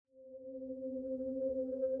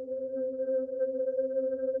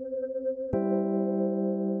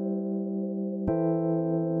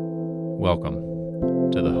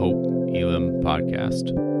Welcome to the Hope Elam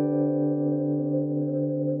podcast.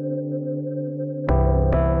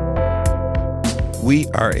 We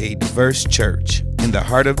are a diverse church in the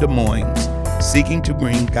heart of Des Moines, seeking to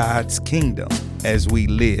bring God's kingdom as we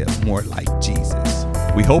live more like Jesus.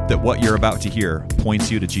 We hope that what you're about to hear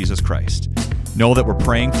points you to Jesus Christ. Know that we're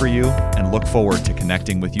praying for you and look forward to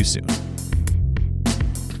connecting with you soon.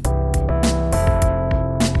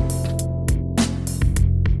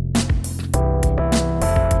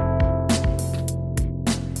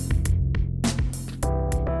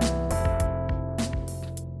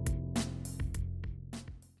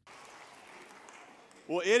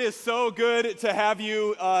 Well, it is so good to have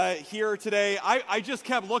you here today. I just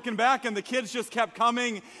kept looking back and the kids just kept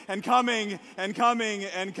coming and coming and coming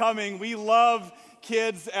and coming. We love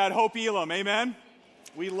kids at Hope Elam, amen?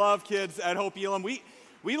 We love kids at Hope Elam.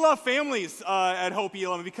 We love families at Hope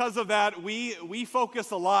Elam. And because of that, we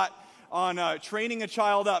focus a lot on training a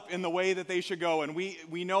child up in the way that they should go. And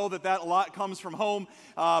we know that a lot comes from home,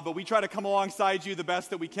 but we try to come alongside you the best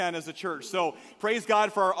that we can as a church. So praise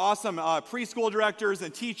God for our awesome preschool directors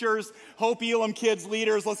and teachers, Hope Elam Kids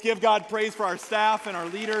leaders. Let's give God praise for our staff and our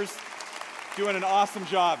leaders doing an awesome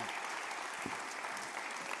job.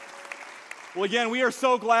 Well, again, we are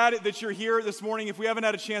so glad that you're here this morning. If we haven't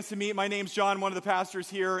had a chance to meet, my name's John, one of the pastors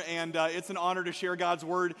here, and it's an honor to share God's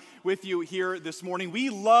word with you here this morning. We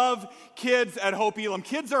love kids at Hope Elam.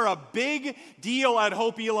 Kids are a big deal at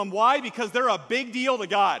Hope Elam. Why? Because they're a big deal to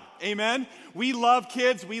God. Amen? We love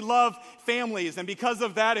kids. We love families. And because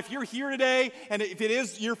of that, if you're here today, and if it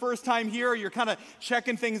is your first time here, you're kind of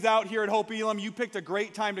checking things out here at Hope Elam, you picked a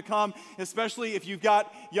great time to come, especially if you've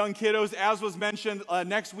got young kiddos. As was mentioned,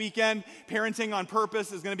 next weekend, Parenting on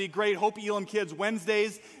Purpose is going to be great. Hope Elam Kids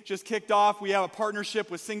Wednesdays just kicked off. We have a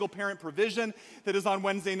partnership with Single Parent Provision that is on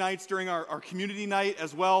Wednesday nights during our community night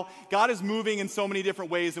as well. God is moving in so many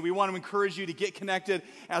different ways, and we want to encourage you to get connected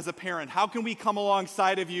as a parent. How can we come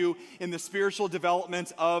alongside of you in the spiritual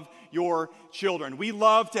development of your children? We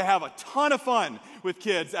love to have a ton of fun with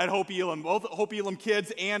kids at Hope Elam, both Hope Elam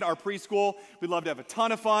Kids and our preschool. We love to have a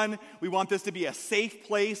ton of fun. We want this to be a safe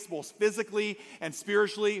place, both physically and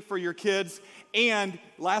spiritually, for your kids. And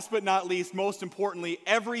last but not least, most importantly,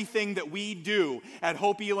 everything that we do at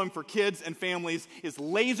Hope Elam for kids and families is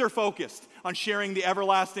laser focused on sharing the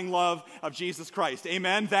everlasting love of Jesus Christ.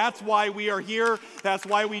 Amen? That's why we are here. That's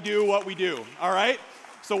why we do what we do. All right?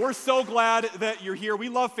 So we're so glad that you're here. We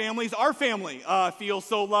love families. Our family feels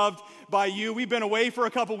so loved by you. We've been away for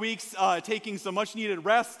a couple weeks, taking some much needed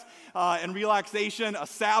rest and relaxation, a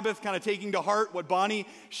Sabbath, kind of taking to heart what Bonnie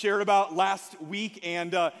shared about last week.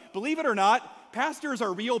 And believe it or not, pastors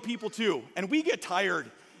are real people too, and we get tired,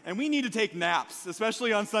 and we need to take naps,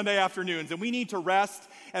 especially on Sunday afternoons, and we need to rest.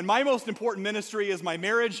 And my most important ministry is my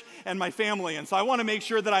marriage and my family, and so I want to make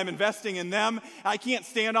sure that I'm investing in them. I can't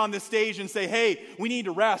stand on this stage and say, hey, we need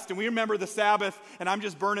to rest, and we remember the Sabbath, and I'm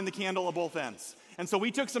just burning the candle at both ends. And so we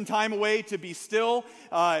took some time away to be still,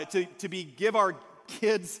 give our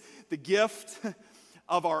kids the gift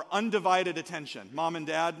of our undivided attention. Mom and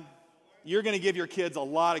Dad, you're going to give your kids a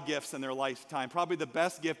lot of gifts in their lifetime. Probably the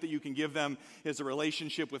best gift that you can give them is a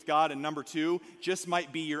relationship with God. And number two, just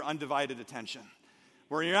might be your undivided attention,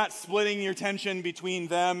 where you're not splitting your attention between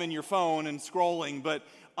them and your phone and scrolling, but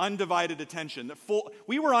undivided attention.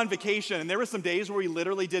 We were on vacation, and there were some days where we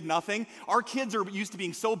literally did nothing. Our kids are used to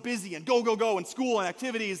being so busy and go, and school and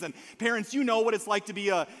activities. And parents, you know what it's like to be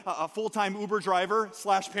a full-time Uber driver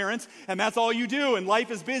 / parent, and that's all you do. And life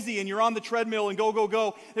is busy, and you're on the treadmill and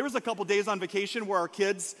go. There was a couple days on vacation where our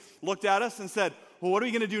kids looked at us and said, well, what are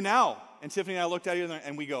we going to do now? And Tiffany and I looked at each other,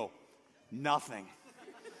 and we go, nothing.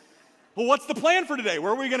 Well, what's the plan for today?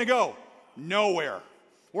 Where are we going to go? Nowhere.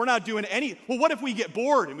 We're not doing any. Well, what if we get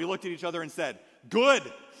bored? And we looked at each other and said, good.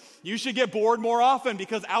 You should get bored more often,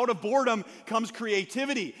 because out of boredom comes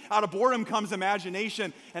creativity. Out of boredom comes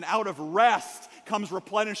imagination. And out of rest comes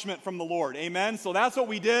replenishment from the Lord. Amen? So that's what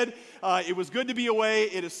we did. It was good to be away.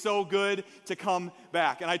 It is so good to come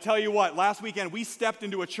back. And I tell you what, last weekend we stepped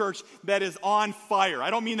into a church that is on fire.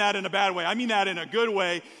 I don't mean that in a bad way. I mean that in a good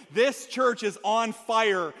way. This church is on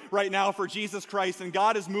fire right now for Jesus Christ, and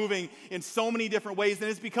God is moving in so many different ways, and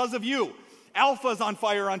it's because of you. Alpha's on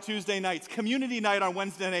fire on Tuesday nights, community night on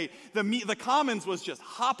Wednesday night. The Commons was just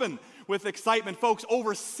hopping with excitement. Folks,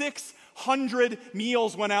 over 600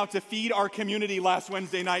 meals went out to feed our community last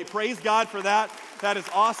Wednesday night. Praise God for that. That is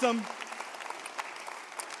awesome.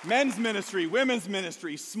 men's ministry, women's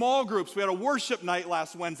ministry, small groups. We had a worship night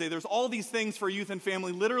last Wednesday. There's all these things for youth and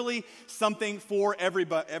family, literally something for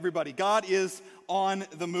everybody. God is on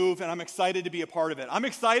the move, and I'm excited to be a part of it. I'm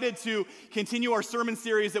excited to continue our sermon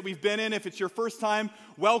series that we've been in. If it's your first time,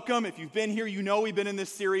 welcome. If you've been here, you know we've been in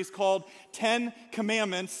this series called 10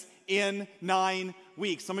 Commandments in 9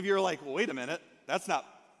 weeks. Some of you are like, well, wait a minute, that's not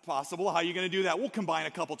possible. How are you going to do that? We'll combine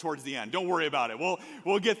a couple towards the end. Don't worry about it.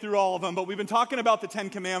 We'll get through all of them. But we've been talking about the 10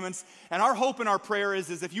 Commandments, and our hope and our prayer is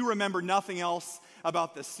if you remember nothing else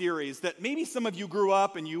about this series, that maybe some of you grew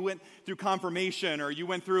up and you went through confirmation or you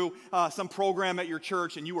went through some program at your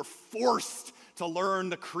church and you were forced to learn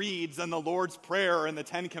the creeds and the Lord's Prayer and the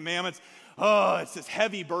 10 Commandments. Oh, it's this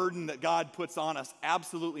heavy burden that God puts on us.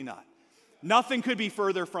 Absolutely not. Nothing could be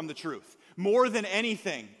further from the truth. More than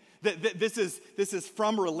anything, this is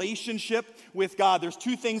from relationship with God. There's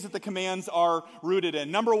two things that the commands are rooted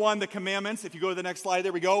in. Number one, the commandments, if you go to the next slide,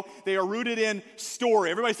 there we go. They are rooted in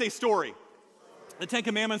story. Everybody say story. The 10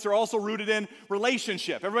 Commandments are also rooted in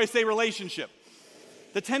relationship. Everybody say relationship.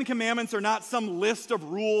 The 10 Commandments are not some list of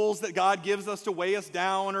rules that God gives us to weigh us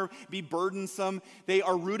down or be burdensome. They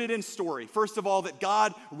are rooted in story. First of all, that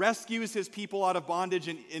God rescues his people out of bondage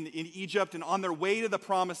in Egypt, and on their way to the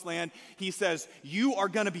promised land, he says, you are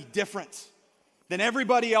going to be different than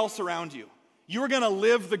everybody else around you. You're going to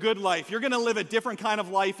live the good life. You're going to live a different kind of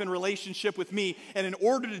life in relationship with me. And in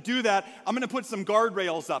order to do that, I'm going to put some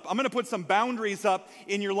guardrails up. I'm going to put some boundaries up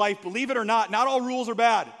in your life. Believe it or not all rules are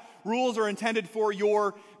bad. Rules are intended for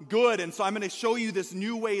your good. And so I'm going to show you this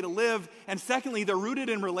new way to live. And secondly, they're rooted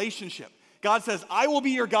in relationship. God says, I will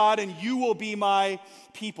be your God and you will be my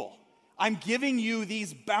people. I'm giving you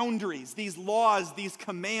these boundaries, these laws, these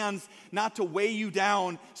commands, not to weigh you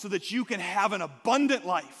down so that you can have an abundant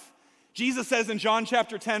life. Jesus says in John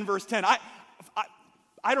chapter 10, verse 10,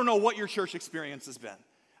 I don't know what your church experience has been.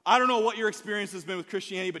 I don't know what your experience has been with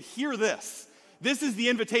Christianity, but hear this. This is the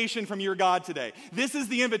invitation from your God today. This is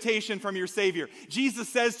the invitation from your Savior. Jesus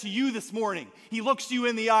says to you this morning, he looks you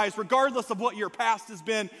in the eyes, regardless of what your past has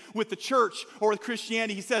been with the church or with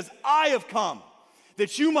Christianity. He says, I have come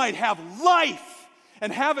that you might have life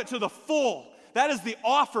and have it to the full. That is the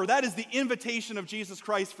offer. That is the invitation of Jesus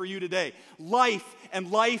Christ for you today. Life and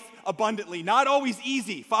life abundantly. Not always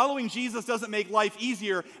easy. Following Jesus doesn't make life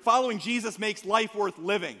easier. Following Jesus makes life worth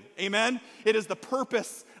living. Amen? It is the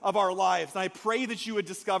purpose of our lives. And I pray that you would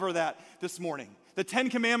discover that this morning. The 10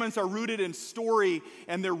 Commandments are rooted in story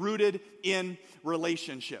and they're rooted in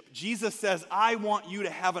relationship. Jesus says, I want you to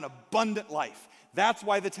have an abundant life. That's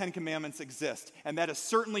why the 10 Commandments exist. And that is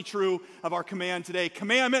certainly true of our command today.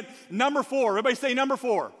 Commandment number 4. Everybody say number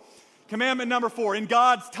 4. Commandment number 4. In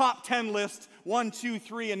God's top 10 list, 1, 2,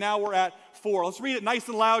 3, and now we're at 4. Let's read it nice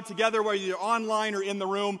and loud together, whether you're online or in the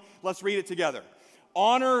room. Let's read it together.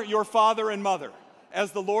 Honor your father and mother,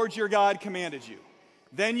 as the Lord your God commanded you.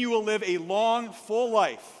 Then you will live a long, full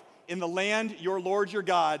life in the land your Lord your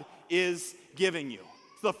God is giving you.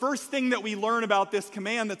 So the first thing that we learn about this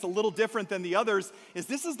command that's a little different than the others is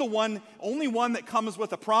this is the only one that comes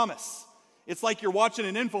with a promise. It's like you're watching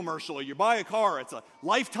an infomercial or you buy a car. It's a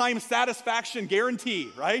lifetime satisfaction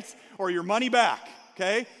guarantee, right? Or your money back,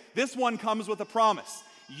 okay? This one comes with a promise.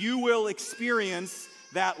 You will experience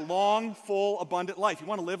that long, full, abundant life. You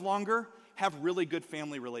want to live longer? Have really good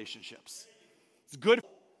family relationships. It's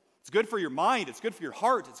good for your mind. It's good for your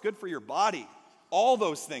heart. It's good for your body. All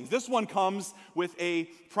those things. This one comes with a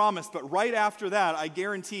promise. But right after that, I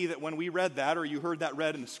guarantee that when we read that, or you heard that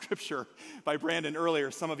read in the scripture by Brandon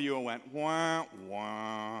earlier, some of you went, wah,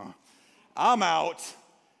 wah. I'm out.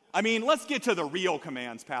 I mean, let's get to the real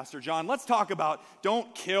commands, Pastor John. Let's talk about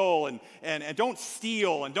don't kill and don't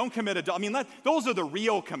steal and don't commit adultery. I mean, those are the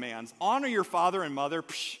real commands. Honor your father and mother.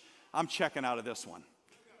 Psh, I'm checking out of this one.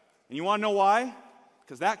 And you want to know why?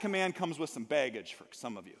 Because that command comes with some baggage for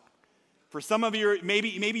some of you. For some of you,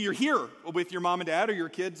 maybe you're here with your mom and dad or your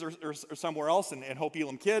kids or somewhere else and Hope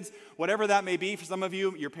Elam Kids, whatever that may be. For some of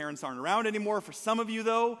you, your parents aren't around anymore. For some of you,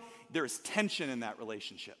 though, there's tension in that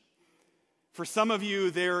relationship. For some of you,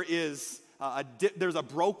 there's a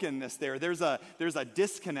brokenness there. There's a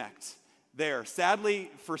disconnect there. Sadly,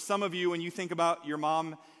 for some of you, when you think about your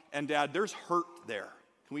mom and dad, there's hurt there.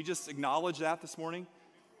 Can we just acknowledge that this morning?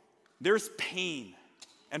 There's pain.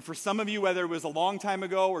 And for some of you, whether it was a long time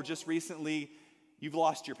ago or just recently, you've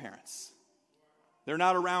lost your parents. They're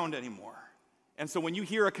not around anymore. And so when you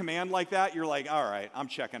hear a command like that, you're like, all right, I'm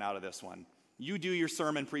checking out of this one. You do your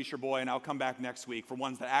sermon, preacher boy, and I'll come back next week for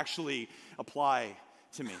ones that actually apply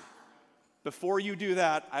to me. Before you do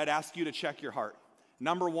that, I'd ask you to check your heart.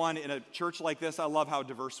 Number one, in a church like this, I love how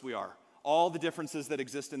diverse we are. all the differences that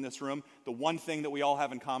exist in this room, the one thing that we all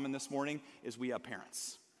have in common this morning is we have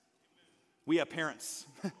parents. We have parents.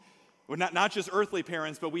 We're not just earthly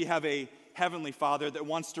parents, but we have a heavenly Father that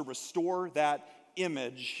wants to restore that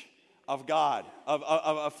image of God,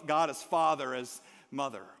 of God as Father, as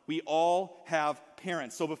Mother. We all have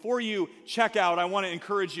parents. So before you check out, I want to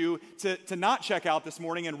encourage you to not check out this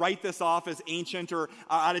morning and write this off as ancient or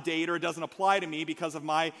out of date or it doesn't apply to me because of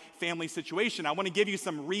my family situation. I want to give you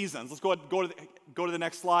some reasons. Let's go to the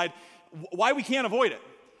next slide. Why we can't avoid it.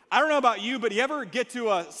 I don't know about you, but you ever get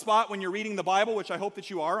to a spot when you're reading the Bible, which I hope that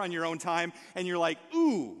you are on your own time, and you're like,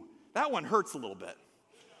 ooh, that one hurts a little bit.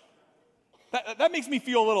 That makes me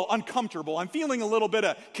feel a little uncomfortable. I'm feeling a little bit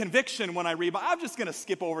of conviction when I read, but I'm just going to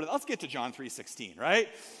skip over to, let's get to John 3:16, right?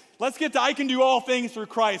 Let's get to, I can do all things through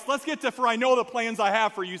Christ. Let's get to, for I know the plans I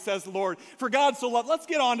have for you, says the Lord. For God so loved, let's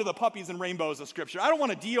get on to the puppies and rainbows of Scripture. I don't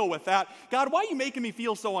want to deal with that. God, why are you making me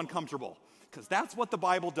feel so uncomfortable? Because that's what the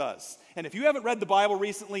Bible does. And if you haven't read the Bible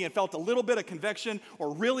recently and felt a little bit of conviction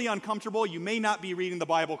or really uncomfortable, you may not be reading the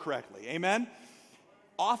Bible correctly. Amen?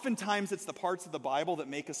 Oftentimes, it's the parts of the Bible that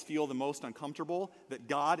make us feel the most uncomfortable that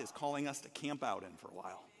God is calling us to camp out in for a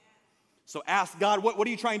while. So ask God, what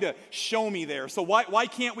are you trying to show me there? So why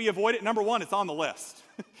can't we avoid it? Number one, it's on the list.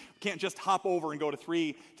 We can't just hop over and go to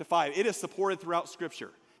 3 to 5. It is supported throughout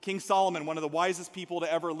Scripture. King Solomon, one of the wisest people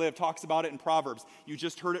to ever live, talks about it in Proverbs. You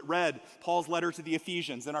just heard it read, Paul's letter to the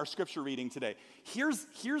Ephesians in our Scripture reading today. Here's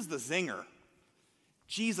the zinger.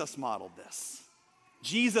 Jesus modeled this.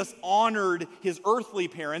 Jesus honored his earthly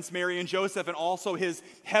parents, Mary and Joseph, and also his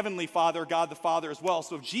heavenly Father, God the Father as well.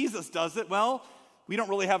 So if Jesus does it, well, we don't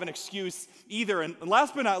really have an excuse either. And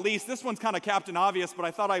last but not least, this one's kind of Captain Obvious, but I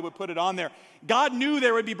thought I would put it on there. God knew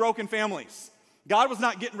there would be broken families. God was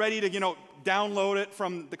not getting ready to, download it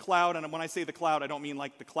from the cloud. And when I say the cloud, I don't mean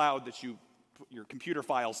like the cloud that you put your computer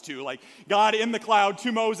files to. Like God in the cloud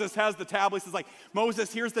to Moses has the tablets. It's like,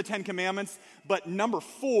 Moses, here's the 10 Commandments. But number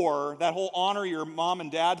 4, that whole honor your mom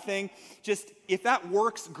and dad thing, just if that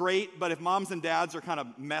works, great. But if moms and dads are kind of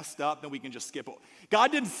messed up, then we can just skip it.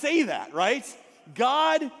 God didn't say that, right?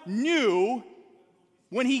 God knew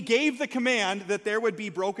when he gave the command that there would be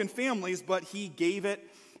broken families, but he gave it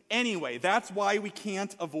anyway. That's why we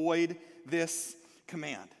can't avoid this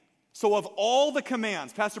command. So of all the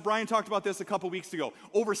commands, Pastor Brian talked about this a couple weeks ago,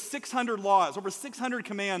 over 600 laws, over 600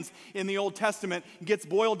 commands in the Old Testament gets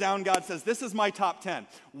boiled down. God says, this is my top 10.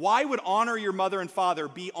 Why would honor your mother and father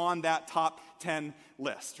be on that top 10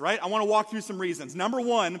 list, right? I want to walk through some reasons. Number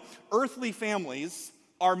 1, earthly families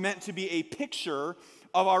are meant to be a picture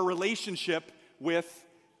of our relationship with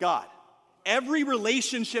God. Every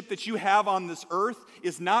relationship that you have on this earth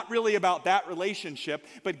is not really about that relationship,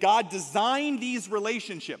 but God designed these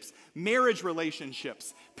relationships, marriage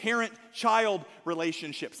relationships, parent-child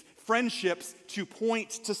relationships, friendships, to point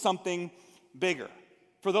to something bigger.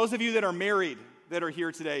 For those of you that are married that are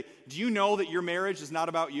here today, do you know that your marriage is not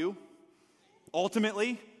about you?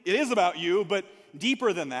 Ultimately, it is about you, but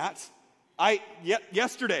deeper than that.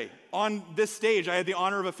 Yesterday on this stage, I had the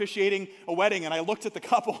honor of officiating a wedding, and I looked at the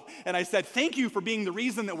couple and I said, thank you for being the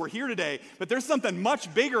reason that we're here today, but there's something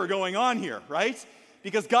much bigger going on here, right?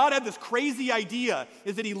 Because God had this crazy idea,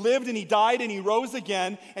 is that he lived and he died and he rose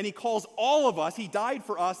again, and he calls all of us, he died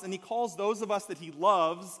for us, and he calls those of us that he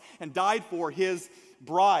loves and died for his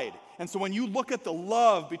bride. And so when you look at the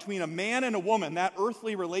love between a man and a woman, that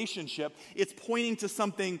earthly relationship, it's pointing to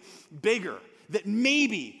something bigger. That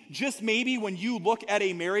maybe, just maybe, when you look at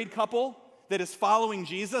a married couple that is following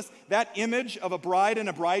Jesus, that image of a bride and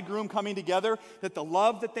a bridegroom coming together, that the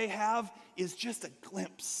love that they have is just a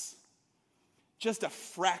glimpse, just a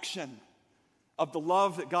fraction of the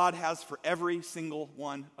love that God has for every single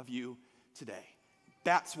one of you today.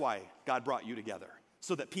 That's why God brought you together,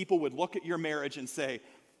 so that people would look at your marriage and say,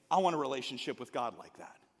 I want a relationship with God like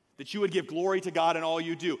that. That you would give glory to God in all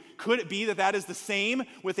you do. Could it be that that is the same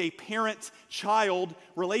with a parent-child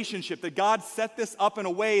relationship? That God set this up in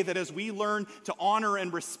a way that as we learn to honor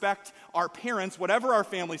and respect our parents, whatever our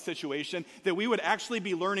family situation, that we would actually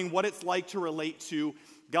be learning what it's like to relate to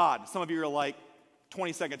God. Some of you are like,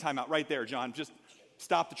 20-second timeout right there, John. Just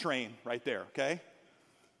stop the train right there, okay?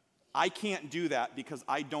 I can't do that because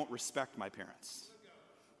I don't respect my parents.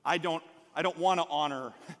 I don't want to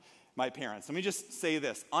honor my parents. Let me just say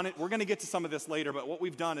this. We're going to get to some of this later, but what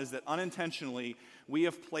we've done is that unintentionally we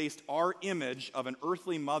have placed our image of an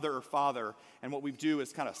earthly mother or father, and what we do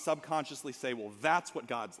is kind of subconsciously say, well, that's what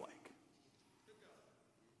God's like.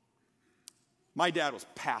 My dad was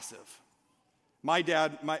passive.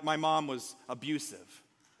 My mom was abusive,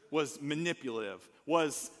 was manipulative,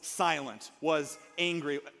 was silent, was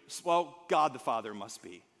angry. Well, God the Father must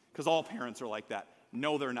be. because all parents are like that.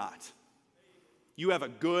 No, they're not. You have a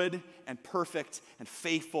good and perfect and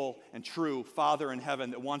faithful and true Father in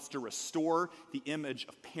heaven that wants to restore the image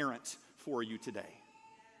of parent for you today.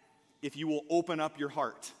 If you will open up your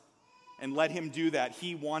heart and let him do that,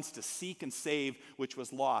 he wants to seek and save which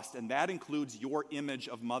was lost, and that includes your image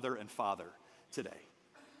of mother and father today.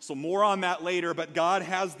 So more on that later, but God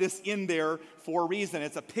has this in there for a reason.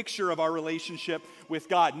 It's a picture of our relationship with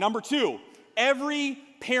God. Number 2, every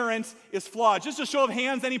parent is flawed. Just a show of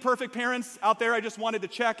hands, any perfect parents out there? I just wanted to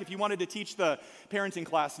check if you wanted to teach the parenting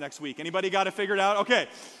class next week. Anybody got it figured out? Okay.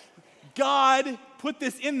 God put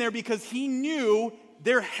this in there because he knew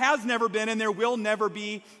there has never been and there will never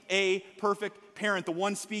be a perfect parent, the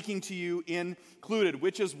one speaking to you included,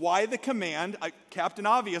 which is why the command, Captain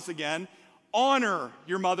Obvious again, honor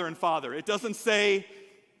your mother and father. It doesn't say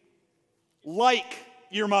like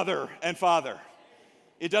your mother and father.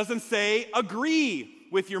 It doesn't say agree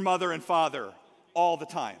with your mother and father all the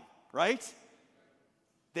time, right?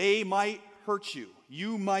 They might hurt you.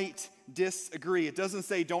 You might disagree. It doesn't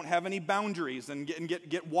say don't have any boundaries and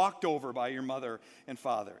get walked over by your mother and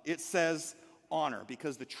father. It says honor,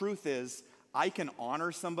 because the truth is I can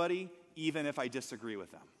honor somebody even if I disagree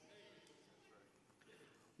with them.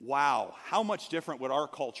 Wow, how much different would our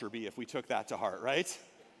culture be if we took that to heart, right?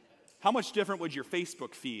 How much different would your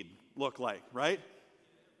Facebook feed look like, right?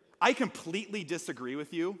 I completely disagree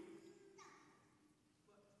with you,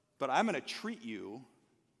 but I'm going to treat you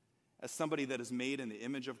as somebody that is made in the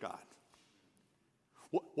image of God.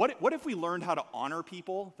 What if we learned how to honor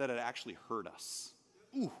people that had actually hurt us?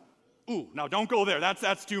 Ooh, now don't go there.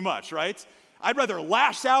 That's too much, right? I'd rather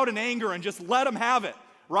lash out in anger and just let them have it,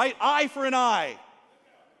 right? Eye for an eye.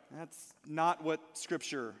 That's not what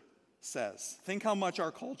Scripture says. Think how much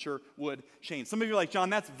our culture would change. Some of you are like, John,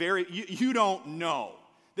 that's you don't know.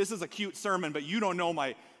 This is a cute sermon, but you don't know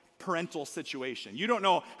my parental situation. You don't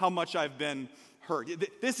know how much I've been hurt.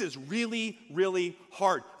 This is really, really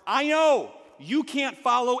hard. I know you can't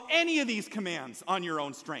follow any of these commands on your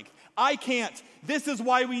own strength. I can't. This is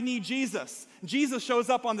why we need Jesus. Jesus shows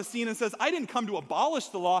up on the scene and says, I didn't come to abolish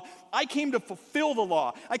the law. I came to fulfill the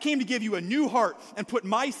law. I came to give you a new heart and put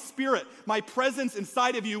my spirit, my presence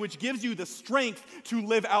inside of you, which gives you the strength to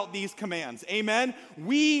live out these commands. Amen?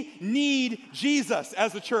 We need Jesus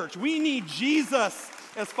as a church. We need Jesus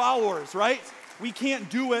as followers, right? We can't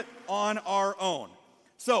do it on our own.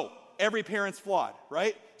 So, every parent's flawed,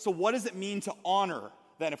 right? So what does it mean to honor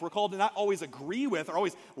then? If we're called to not always agree with or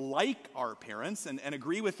always like our parents and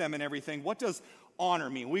agree with them in everything, what does honor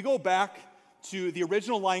mean? We go back to the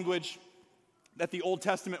original language that the Old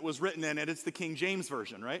Testament was written in, and it's the King James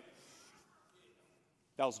Version, right?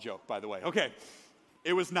 That was a joke, by the way. Okay,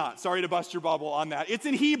 it was not. Sorry to bust your bubble on that. It's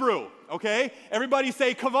in Hebrew, okay? Everybody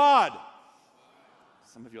say kavod.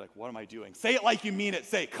 Some of you are like, what am I doing? Say it like you mean it.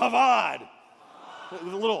 Say kavod.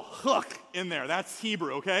 With a little hook in there. That's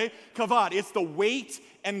Hebrew, okay? Kavod, it's the weight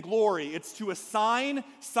and glory. It's to assign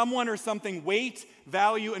someone or something weight,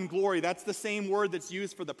 value, and glory. That's the same word that's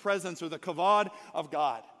used for the presence or the kavod of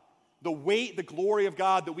God. The weight, the glory of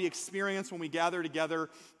God that we experience when we gather together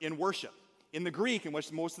in worship. In the Greek, in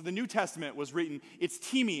which most of the New Testament was written, it's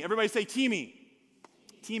timi. Everybody say timi.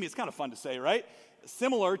 Timi, it's kind of fun to say, right?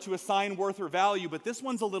 Similar to assign worth or value, but this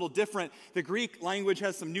one's a little different. The Greek language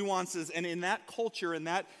has some nuances, and in that culture, in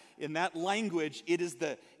that language, it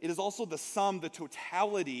is also the sum, the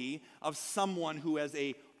totality of someone who has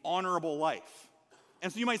a honorable life.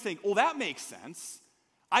 And so you might think, well, that makes sense.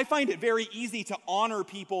 I find it very easy to honor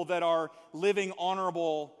people that are living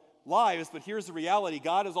honorable lives, but here's the reality.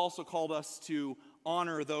 God has also called us to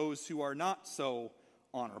honor those who are not so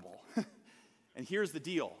honorable. And here's the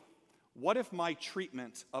deal. What if my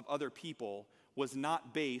treatment of other people was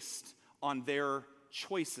not based on their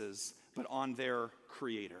choices, but on their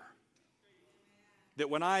Creator? That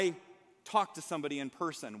when I talk to somebody in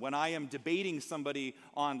person, when I am debating somebody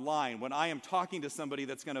online, when I am talking to somebody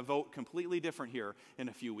that's going to vote completely different here in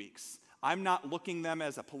a few weeks, I'm not looking them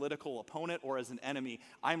as a political opponent or as an enemy.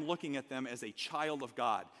 I'm looking at them as a child of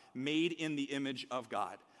God, made in the image of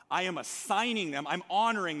God. I am assigning them, I'm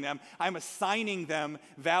honoring them, I'm assigning them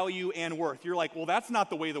value and worth. You're like, well, that's not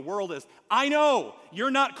the way the world is. I know,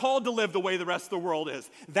 you're not called to live the way the rest of the world is.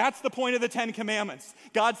 That's the point of the Ten Commandments.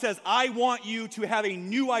 God says, I want you to have a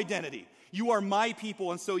new identity. You are my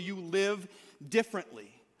people, and so you live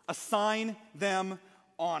differently. Assign them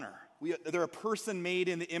honor. They're a person made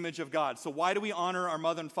in the image of God. So why do we honor our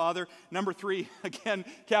mother and father? Number 3, again,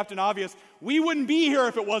 Captain Obvious, we wouldn't be here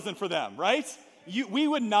if it wasn't for them, right? We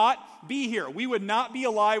would not be here. We would not be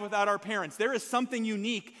alive without our parents. There is something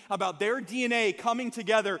unique about their DNA coming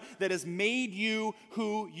together that has made you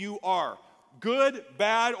who you are. Good,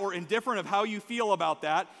 bad, or indifferent of how you feel about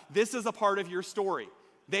that, this is a part of your story.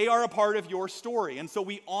 They are a part of your story, and so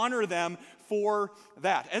we honor them for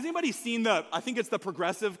that. Has anybody seen I think it's the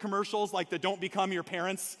Progressive commercials, like the Don't Become Your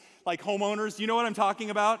Parents, like homeowners? You know what I'm talking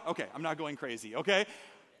about? Okay, I'm not going crazy, okay?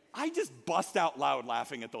 I just bust out loud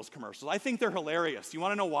laughing at those commercials. I think they're hilarious. You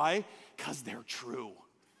want to know why? Because they're true,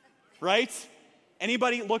 right?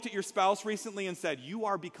 Anybody looked at your spouse recently and said, you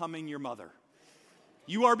are becoming your mother?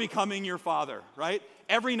 You are becoming your father, right?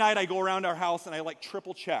 Every night I go around our house and I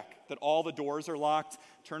triple check that all the doors are locked,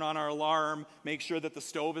 turn on our alarm, make sure that the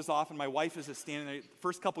stove is off, and my wife is just standing there, the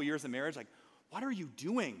first couple years of marriage, like, what are you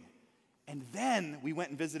doing? And then we went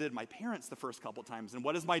and visited my parents the first couple times. And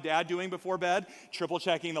what is my dad doing before bed? Triple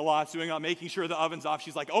checking the lots, making sure the oven's off.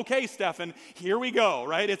 She's like, okay, Stefan, here we go,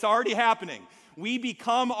 right? It's already happening. We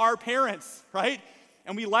become our parents, right?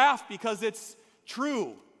 And we laugh because it's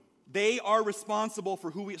true. They are responsible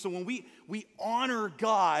for who so when we honor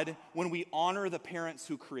God, when we honor the parents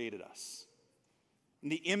who created us, and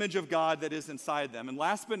the image of God that is inside them. And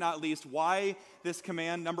last but not least, why this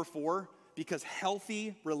command, number 4? Because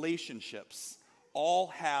healthy relationships all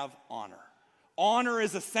have honor. Honor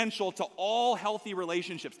is essential to all healthy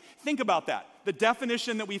relationships. Think about that. The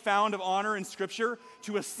definition that we found of honor in Scripture: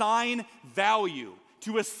 to assign value,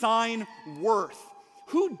 to assign worth.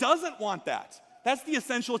 Who doesn't want that? That's the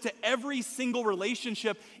essential to every single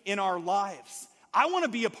relationship in our lives. I want to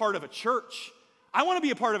be a part of a church. I want to be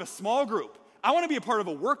a part of a small group. I want to be a part of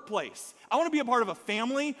a workplace. I want to be a part of a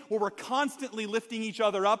family where we're constantly lifting each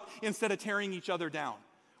other up instead of tearing each other down.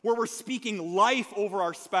 Where we're speaking life over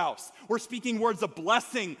our spouse. We're speaking words of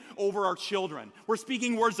blessing over our children. We're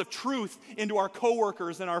speaking words of truth into our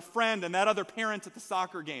coworkers and our friend and that other parent at the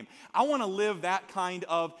soccer game. I want to live that kind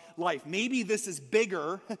of life. Maybe this is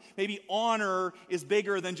bigger. Maybe honor is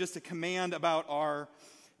bigger than just a command about our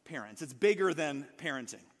parents. It's bigger than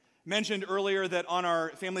parenting. Mentioned earlier that on our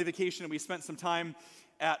family vacation we spent some time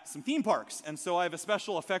at some theme parks. And so I have a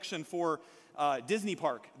special affection for Disney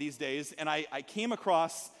Park these days, and I came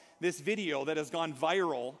across this video that has gone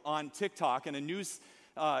viral on TikTok, and a news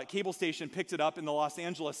cable station picked it up in the Los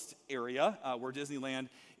Angeles area where Disneyland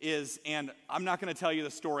is, and I'm not going to tell you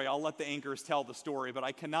the story. I'll let the anchors tell the story, but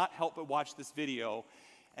I cannot help but watch this video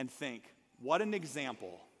and think, what an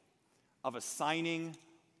example of assigning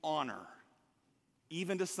honor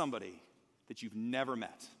even to somebody that you've never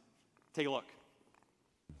met. Take a look.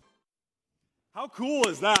 How cool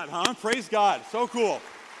is that, huh? Praise God. So cool.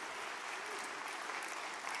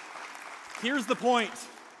 Here's the point.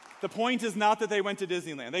 The point is not that they went to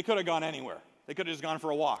Disneyland. They could have gone anywhere. They could have just gone for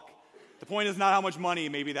a walk. The point is not how much money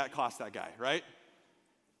maybe that cost that guy, right?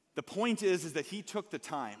 The point is that he took the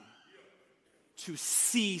time to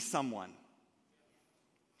see someone,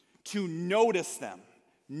 to notice them.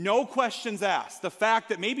 No questions asked. The fact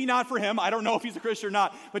that maybe not for him, I don't know if he's a Christian or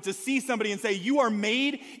not, but to see somebody and say, you are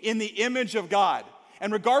made in the image of God.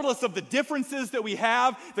 And regardless of the differences that we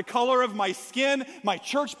have, the color of my skin, my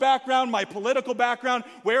church background, my political background,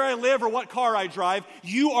 where I live or what car I drive,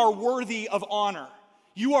 you are worthy of honor.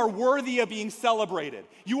 You are worthy of being celebrated.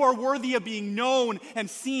 You are worthy of being known and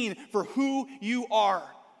seen for who you are.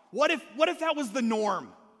 What if that was the norm?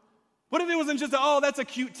 What if it wasn't just, that's a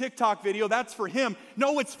cute TikTok video, that's for him?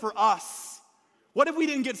 No, it's for us. What if we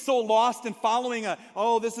didn't get so lost in following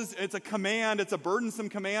it's a command, it's a burdensome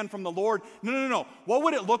command from the Lord? No. What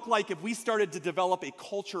would it look like if we started to develop a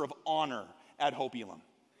culture of honor at Hope Elam?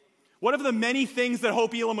 What if the many things that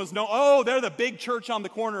Hope Elam was known, they're the big church on the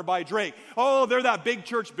corner by Drake. They're that big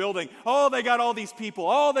church building. They got all these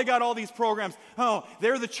people. They got all these programs.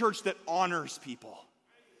 They're the church that honors people.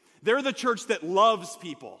 They're the church that loves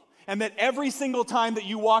people. And that every single time that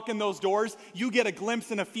you walk in those doors, you get a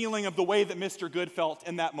glimpse and a feeling of the way that Mr. Good felt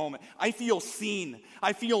in that moment. I feel seen.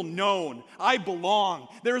 I feel known. I belong.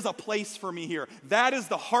 There is a place for me here. That is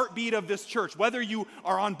the heartbeat of this church. Whether you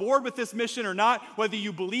are on board with this mission or not, whether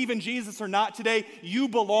you believe in Jesus or not today, you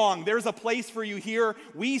belong. There's a place for you here.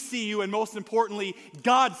 We see you, and most importantly,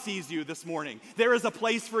 God sees you this morning. There is a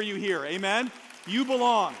place for you here. Amen? You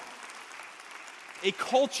belong. A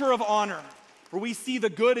culture of honor, where we see the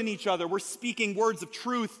good in each other. We're speaking words of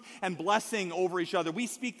truth and blessing over each other. We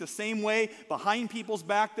speak the same way behind people's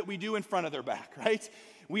back that we do in front of their back, right?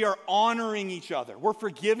 We are honoring each other. We're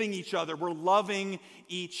forgiving each other. We're loving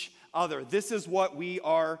each other. This is what we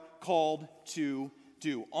are called to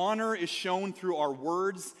do. Honor is shown through our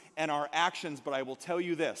words and our actions, but I will tell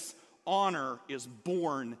you this, honor is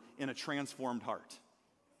born in a transformed heart.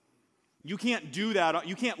 You can't do that.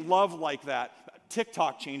 You can't love like that.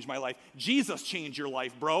 TikTok changed my life. Jesus changed your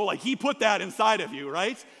life, bro. Like, he put that inside of you,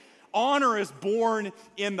 right? Honor is born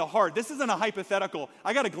in the heart. This isn't a hypothetical.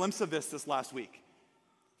 I got a glimpse of this last week.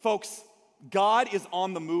 Folks, God is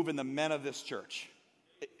on the move in the men of this church.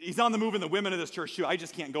 He's on the move in the women of this church too. I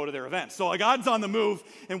just can't go to their events. So God's on the move.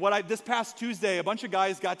 And this past Tuesday, a bunch of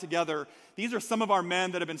guys got together. These are some of our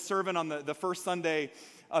men that have been serving on the first Sunday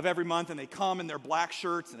of every month, and they come in their black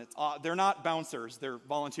shirts, and they're not bouncers, they're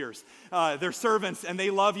volunteers. They're servants, and they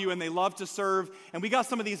love you, and they love to serve. And we got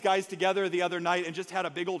some of these guys together the other night and just had a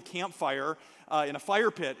big old campfire in a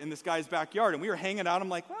fire pit in this guy's backyard. And we were hanging out. I'm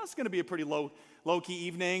like, well, it's going to be a pretty low-key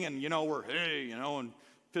evening, and, we're, and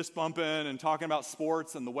fist bumping and talking about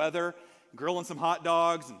sports and the weather, grilling some hot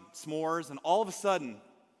dogs and s'mores, and all of a sudden,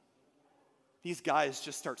 these guys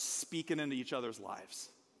just start speaking into each other's lives.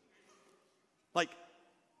 Like,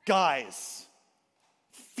 guys,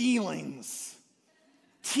 feelings,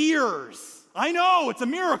 tears. I know, it's a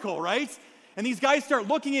miracle, right? And these guys start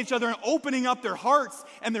looking at each other and opening up their hearts,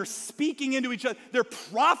 and they're speaking into each other. They're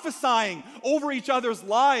prophesying over each other's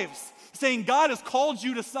lives, saying, God has called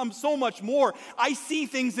you to so much more. I see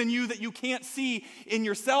things in you that you can't see in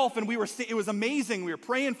yourself. And it was amazing. We were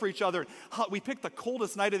praying for each other. We picked the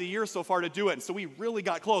coldest night of the year so far to do it. And so we really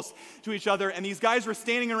got close to each other. And these guys were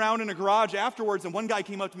standing around in a garage afterwards. And one guy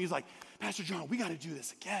came up to me. He's like, Pastor John, we got to do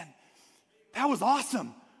this again. That was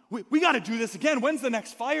awesome. We got to do this again. When's the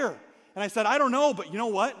next fire? And I said, I don't know. But you know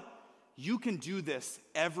what? You can do this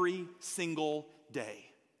every single day.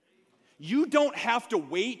 You don't have to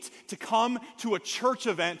wait to come to a church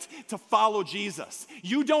event to follow Jesus.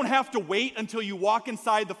 You don't have to wait until you walk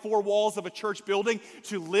inside the four walls of a church building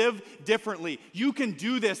to live differently. You can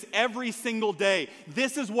do this every single day.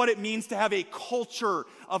 This is what it means to have a culture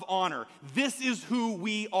of honor. This is who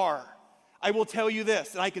we are. I will tell you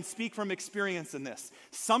this, and I can speak from experience in this.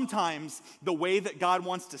 Sometimes the way that God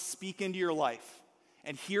wants to speak into your life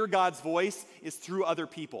and hear God's voice is through other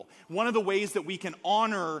people. One of the ways that we can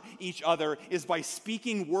honor each other is by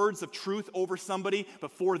speaking words of truth over somebody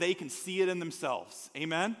before they can see it in themselves.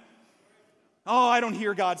 Amen? Oh, I don't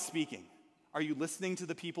hear God speaking. Are you listening to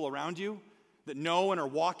the people around you that know and are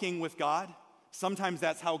walking with God? Sometimes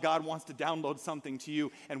that's how God wants to download something to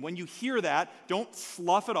you. And when you hear that, don't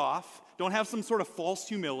slough it off. Don't have some sort of false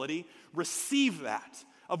humility. Receive that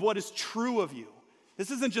of what is true of you. This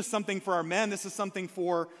isn't just something for our men, this is something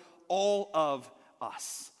for all of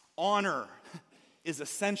us. Honor is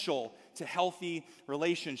essential to healthy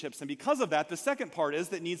relationships. And because of that, the second part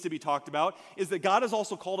that needs to be talked about is that God has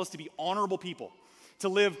also called us to be honorable people, to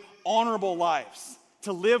live honorable lives,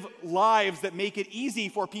 to live lives that make it easy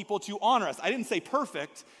for people to honor us. I didn't say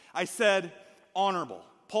perfect, I said honorable.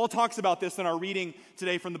 Paul talks about this in our reading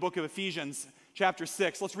today from the book of Ephesians, chapter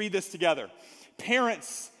 6. Let's read this together.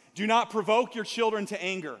 Parents, do not provoke your children to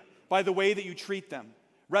anger by the way that you treat them.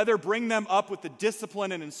 Rather, bring them up with the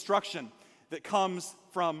discipline and instruction that comes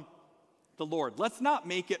from the Lord. Let's not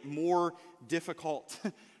make it more difficult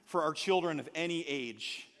for our children of any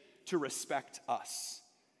age to respect us.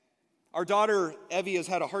 Our daughter, Evie, has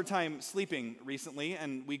had a hard time sleeping recently,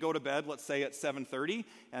 and we go to bed, let's say, at 7:30,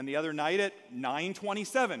 and the other night at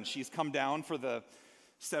 9:27, she's come down for the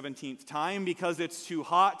 17th time because it's too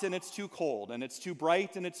hot and it's too cold and it's too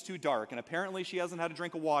bright and it's too dark, and apparently she hasn't had a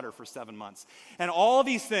drink of water for 7 months. And all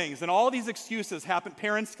these things and all these excuses happen.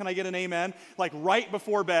 Parents, can I get an amen? Like right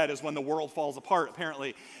before bed is when the world falls apart,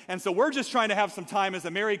 apparently. And so we're just trying to have some time as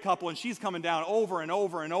a married couple, and she's coming down over and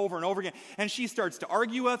over and over and over again, and she starts to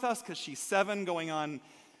argue with us because she's 7 going on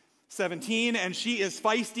 17, and she is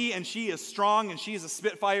feisty, and she is strong, and she's a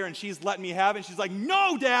spitfire, and she's letting me have it. And she's like,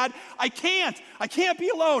 no, Dad, I can't be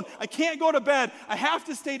alone. I can't go to bed. I have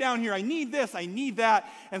to stay down here. I need this. I need that.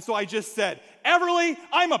 And so I just said, Everly,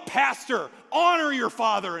 I'm a pastor. Honor your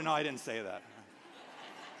father. And no, I didn't say that.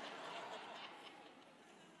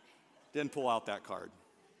 Didn't pull out that card.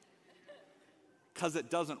 Because it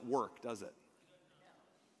doesn't work, does it?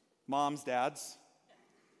 Moms, dads,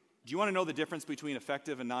 do you want to know the difference between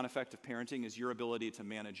effective and non-effective parenting is your ability to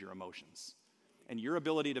manage your emotions. And your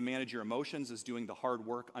ability to manage your emotions is doing the hard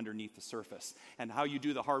work underneath the surface. And how you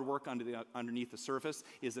do the hard work underneath the surface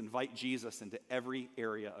is invite Jesus into every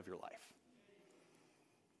area of your life.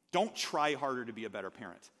 Don't try harder to be a better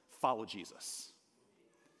parent. Follow Jesus.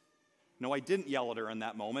 No, I didn't yell at her in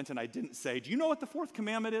that moment, and I didn't say, do you know what the fourth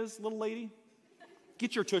commandment is, little lady?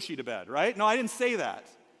 Get your tushy to bed, right? No, I didn't say that.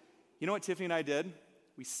 You know what Tiffany and I did?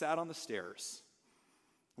 We sat on the stairs.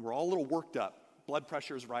 We're all a little worked up. Blood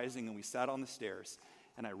pressure is rising, and we sat on the stairs,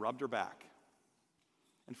 and I rubbed her back.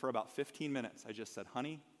 And for about 15 minutes, I just said,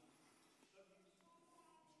 honey,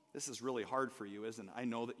 this is really hard for you, isn't it? I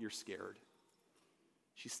know that you're scared.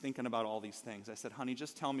 She's thinking about all these things. I said, honey,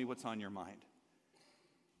 just tell me what's on your mind.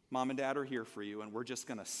 Mom and Dad are here for you, and we're just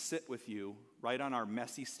going to sit with you right on our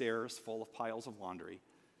messy stairs full of piles of laundry.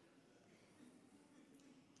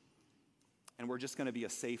 And we're just going to be a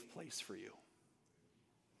safe place for you.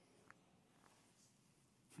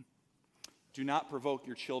 Do not provoke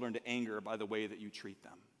your children to anger by the way that you treat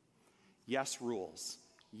them. Yes, rules.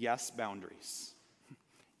 Yes, boundaries.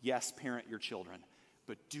 Yes, parent your children,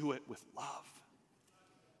 but do it with love.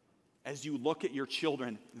 As you look at your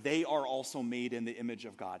children, they are also made in the image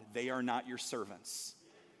of God. They are not your servants.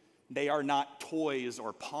 They are not toys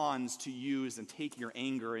or pawns to use and take your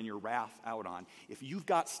anger and your wrath out on. If you've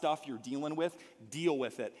got stuff you're dealing with, deal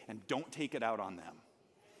with it and don't take it out on them.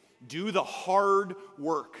 Do the hard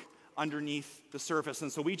work underneath the surface.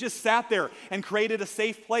 And so we just sat there and created a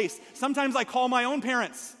safe place. Sometimes I call my own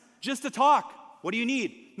parents just to talk. What do you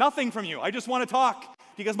need? Nothing from you. I just want to talk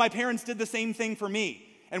because my parents did the same thing for me.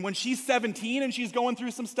 And when she's 17 and she's going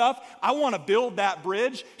through some stuff, I want to build that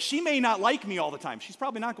bridge. She may not like me all the time. She's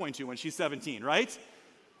probably not going to when she's 17, right?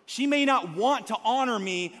 She may not want to honor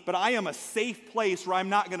me, but I am a safe place where I'm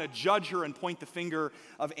not going to judge her and point the finger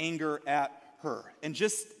of anger at her. And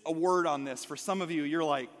just a word on this. For some of you, you're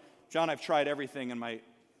like, John, I've tried everything, and I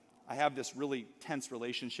have this really tense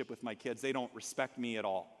relationship with my kids. They don't respect me at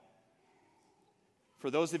all. For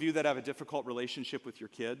those of you that have a difficult relationship with your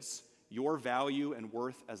kids, your value and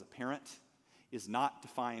worth as a parent is not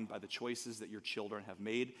defined by the choices that your children have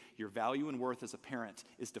made. Your value and worth as a parent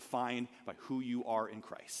is defined by who you are in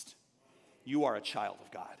Christ. You are a child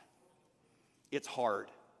of God. It's hard.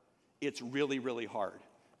 It's really, really hard.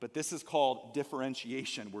 But this is called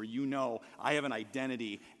differentiation, where you know I have an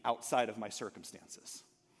identity outside of my circumstances.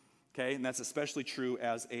 Okay? And that's especially true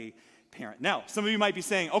as a parent. Now, some of you might be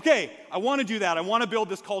saying, okay, I want to do that. I want to build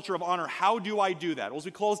this culture of honor. How do I do that? Well, as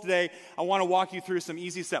we close today, I want to walk you through some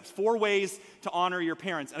easy steps. 4 ways to honor your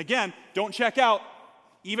parents. And again, don't check out,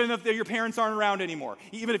 even if your parents aren't around anymore.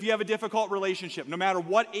 Even if you have a difficult relationship, no matter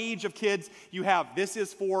what age of kids you have, this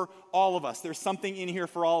is for all of us. There's something in here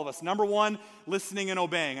for all of us. Number 1, listening and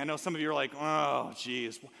obeying. I know some of you are like, oh,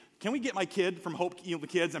 geez. Can we get my kid from Hope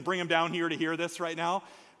Kids and bring him down here to hear this right now?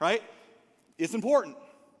 Right? It's important.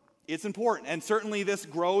 It's important, and certainly this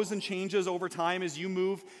grows and changes over time as you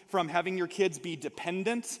move from having your kids be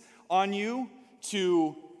dependent on you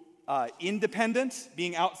to independent,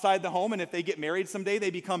 being outside the home, and if they get married someday,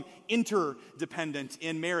 they become interdependent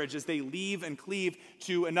in marriage as they leave and cleave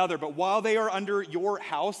to another. But while they are under your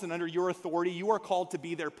house and under your authority, you are called to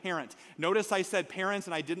be their parent. Notice I said parents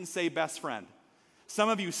and I didn't say best friend. Some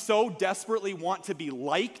of you so desperately want to be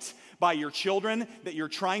liked by your children that you're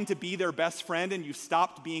trying to be their best friend and you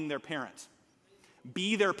stopped being their parent.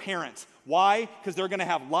 Be their parent. Why? Because they're going to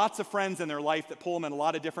have lots of friends in their life that pull them in a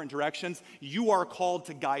lot of different directions. You are called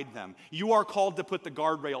to guide them. You are called to put the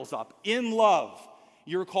guardrails up. In love,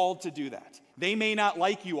 you're called to do that. They may not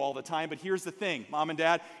like you all the time, but here's the thing, Mom and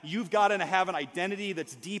Dad, you've got to have an identity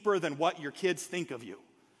that's deeper than what your kids think of you.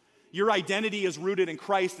 Your identity is rooted in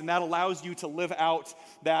Christ, and that allows you to live out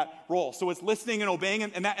that role. So it's listening and obeying,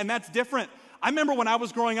 and that's different. I remember when I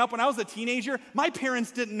was growing up, when I was a teenager, my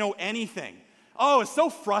parents didn't know anything. Oh, it's so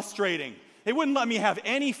frustrating. They wouldn't let me have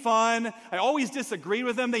any fun. I always disagreed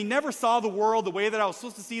with them. They never saw the world the way that I was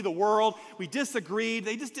supposed to see the world. We disagreed.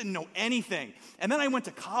 They just didn't know anything. And then I went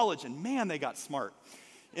to college, and man, they got smart.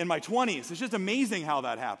 In my 20s, it's just amazing how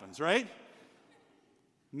that happens, right?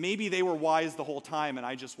 Maybe they were wise the whole time and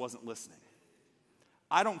I just wasn't listening.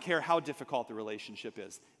 I don't care how difficult the relationship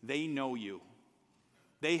is. They know you.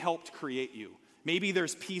 They helped create you. Maybe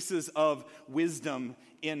there's pieces of wisdom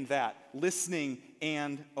in that, listening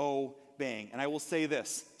and obeying. And I will say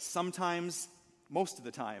this, sometimes, most of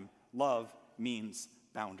the time, love means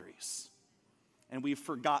boundaries. And we've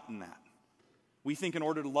forgotten that. We think in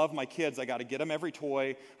order to love my kids, I got to get them every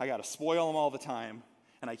toy, I got to spoil them all the time,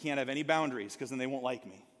 and I can't have any boundaries because then they won't like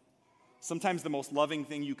me. Sometimes the most loving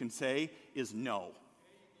thing you can say is no.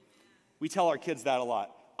 We tell our kids that a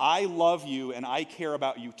lot. I love you and I care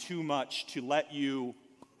about you too much to let you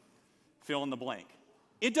fill in the blank.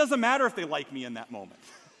 It doesn't matter if they like me in that moment,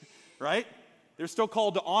 right? They're still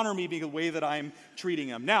called to honor me because of the way that I'm treating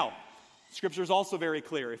them. Now, Scripture is also very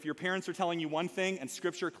clear. If your parents are telling you one thing and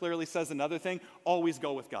Scripture clearly says another thing, always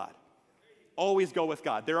go with God. Always go with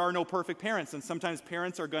God. There are no perfect parents, and sometimes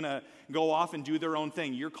parents are going to go off and do their own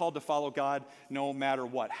thing. You're called to follow God no matter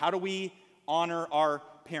what. How do we honor our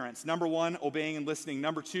parents? Number 1, obeying and listening.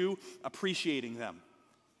 Number 2, appreciating them.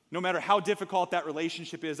 No matter how difficult that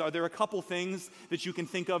relationship is, are there a couple things that you can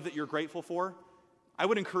think of that you're grateful for? I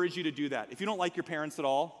would encourage you to do that. If you don't like your parents at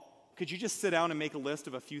all, could you just sit down and make a list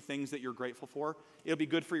of a few things that you're grateful for? It'll be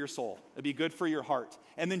good for your soul. It'll be good for your heart.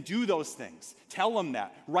 And then do those things. Tell them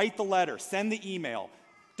that. Write the letter. Send the email.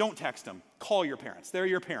 Don't text them. Call your parents. They're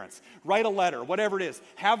your parents. Write a letter, whatever it is.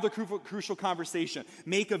 Have the crucial conversation.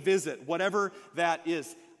 Make a visit, whatever that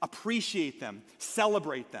is. Appreciate them.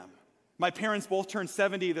 Celebrate them. My parents both turned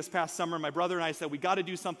 70 this past summer. My brother and I said, we got to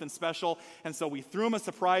do something special. And so we threw them a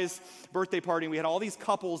surprise birthday party. And we had all these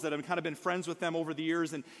couples that have kind of been friends with them over the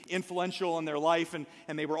years and influential in their life. And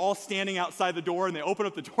they were all standing outside the door. And they opened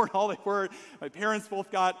up the door and all they were, my parents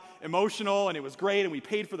both got emotional. And it was great. And we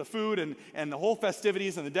paid for the food and the whole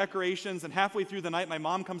festivities and the decorations. And halfway through the night, my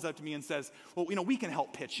mom comes up to me and says, well, we can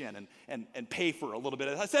help pitch in and pay for a little bit.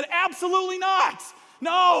 I said, absolutely not.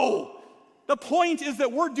 No. The point is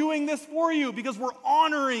that we're doing this for you because we're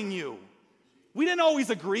honoring you. We didn't always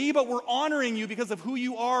agree, but we're honoring you because of who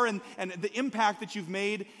you are and the impact that you've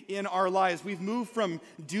made in our lives. We've moved from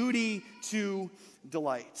duty to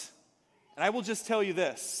delight. And I will just tell you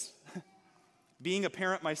this. Being a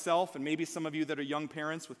parent myself, and maybe some of you that are young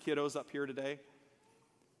parents with kiddos up here today,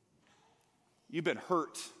 you've been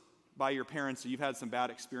hurt by your parents, or you've had some bad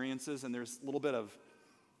experiences, and there's a little bit of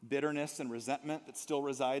bitterness and resentment that still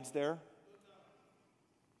resides there.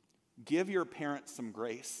 Give your parents some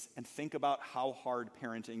grace and think about how hard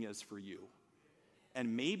parenting is for you.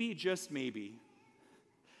 And maybe, just maybe,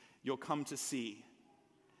 you'll come to see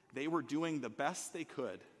they were doing the best they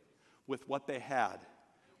could with what they had,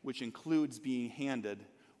 which includes being handed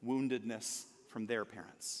woundedness from their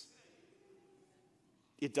parents.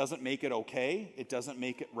 It doesn't make it okay. It doesn't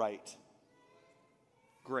make it right.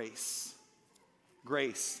 Grace.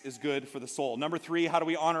 Grace is good for the soul. Number 3, how do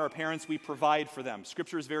we honor our parents? We provide for them.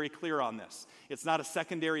 Scripture is very clear on this. It's not a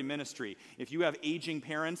secondary ministry. If you have aging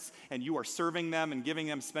parents and you are serving them and giving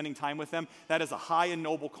them, spending time with them, that is a high and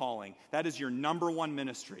noble calling. That is your number one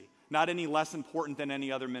ministry, not any less important than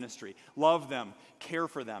any other ministry. Love them, care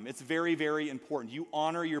for them. It's very, very important. You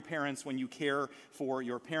honor your parents when you care for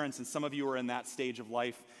your parents, and some of you are in that stage of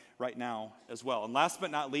life right now as well. And last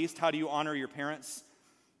but not least, how do you honor your parents?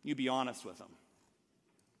 You be honest with them.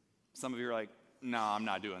 Some of you are like, no, I'm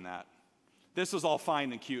not doing that. This was all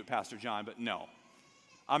fine and cute, Pastor John, but no,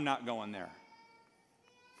 I'm not going there.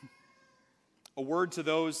 A word to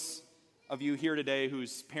those of you here today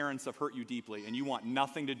whose parents have hurt you deeply and you want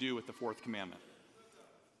nothing to do with the fourth commandment.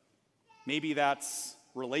 Maybe that's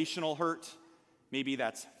relational hurt. Maybe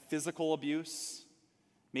that's physical abuse.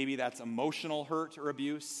 Maybe that's emotional hurt or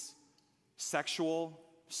abuse, sexual,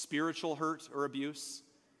 spiritual hurt or abuse.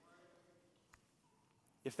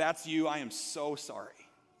 If that's you, I am so sorry.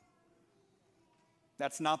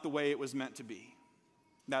 That's not the way it was meant to be.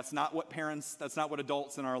 That's not what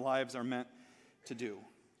adults in our lives are meant to do.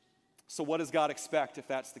 So what does God expect if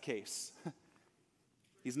that's the case?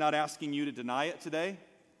 He's not asking you to deny it today.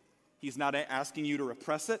 He's not asking you to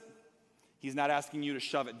repress it. He's not asking you to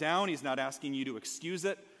shove it down. He's not asking you to excuse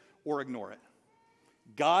it or ignore it.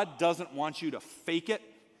 God doesn't want you to fake it.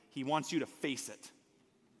 He wants you to face it.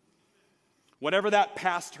 Whatever that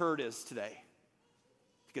past hurt is today.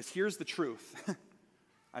 Because here's the truth.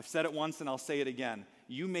 I've said it once and I'll say it again.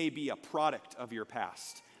 You may be a product of your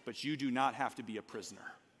past, but you do not have to be a prisoner.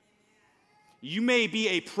 You may be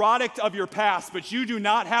a product of your past, but you do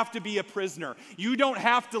not have to be a prisoner. You don't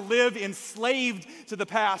have to live enslaved to the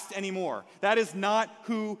past anymore. That is not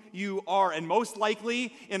who you are. And most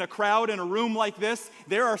likely, in a crowd, in a room like this,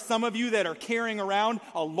 there are some of you that are carrying around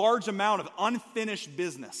a large amount of unfinished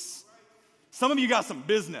business. Some of you got some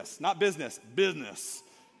business, not business,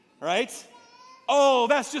 right? Oh,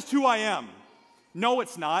 that's just who I am. No,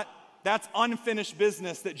 it's not. That's unfinished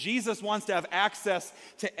business that Jesus wants to have access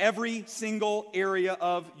to every single area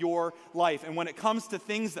of your life. And when it comes to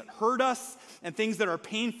things that hurt us and things that are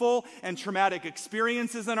painful and traumatic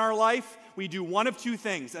experiences in our life, we do one of two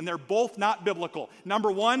things, and they're both not biblical.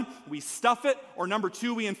 Number 1, we stuff it, or number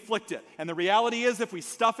 2, we inflict it. And the reality is, if we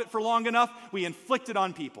stuff it for long enough, we inflict it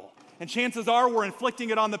on people. And chances are we're inflicting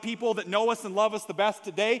it on the people that know us and love us the best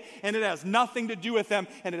today, and it has nothing to do with them,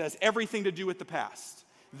 and it has everything to do with the past.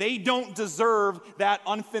 They don't deserve that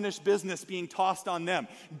unfinished business being tossed on them.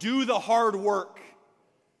 Do the hard work.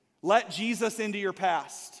 Let Jesus into your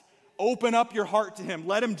past. Open up your heart to him.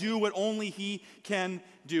 Let him do what only he can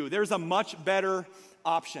do. There's a much better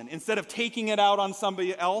option. Instead of taking it out on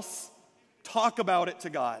somebody else, talk about it to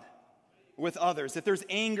God. With others. If there's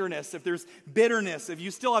angerness, if there's bitterness, if you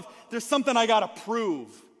still have, there's something I got to prove,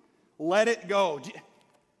 let it go.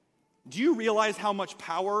 Do you realize how much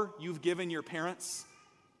power you've given your parents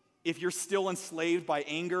if you're still enslaved by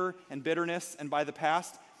anger and bitterness and by the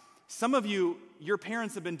past? Some of you, your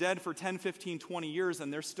parents have been dead for 10, 15, 20 years,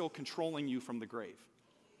 and they're still controlling you from the grave.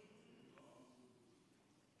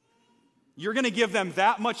 You're going to give them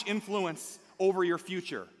that much influence over your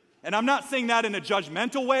future. And I'm not saying that in a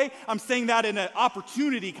judgmental way. I'm saying that in an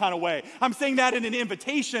opportunity kind of way. I'm saying that in an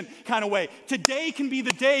invitation kind of way. Today can be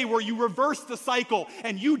the day where you reverse the cycle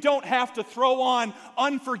and you don't have to throw on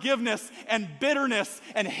unforgiveness and bitterness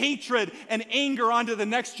and hatred and anger onto the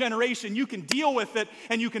next generation. You can deal with it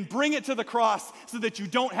and you can bring it to the cross so that you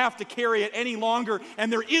don't have to carry it any longer,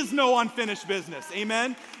 and there is no unfinished business.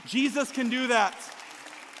 Amen? Jesus can do that.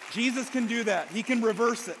 Jesus can do that. He can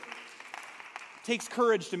reverse it. It takes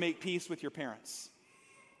courage to make peace with your parents.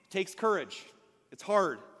 It takes courage. It's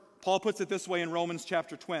hard. Paul puts it this way in Romans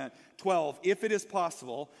chapter 12. If it is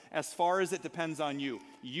possible, as far as it depends on you,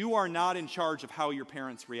 you are not in charge of how your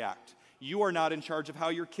parents react. You are not in charge of how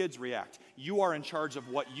your kids react. You are in charge of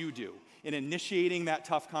what you do in initiating that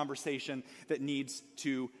tough conversation that needs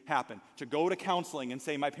to happen. To go to counseling and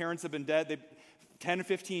say, my parents have been dead 10 to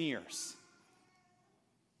 15 years.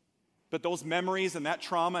 But those memories and that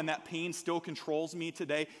trauma and that pain still controls me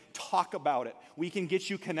today. Talk about it. We can get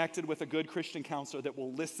you connected with a good Christian counselor that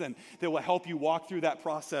will listen, that will help you walk through that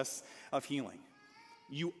process of healing.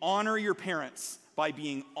 You honor your parents by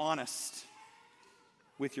being honest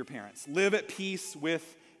with your parents. Live at peace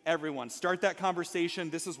with everyone. Start that conversation.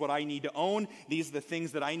 This is what I need to own. These are the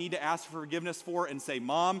things that I need to ask for forgiveness for, and say,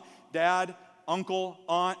 Mom, Dad, Uncle,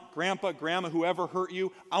 Aunt, Grandpa, Grandma, whoever hurt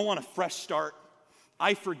you, I want a fresh start.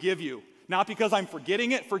 I forgive you. Not because I'm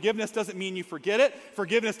forgetting it. Forgiveness doesn't mean you forget it.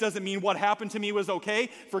 Forgiveness doesn't mean what happened to me was okay.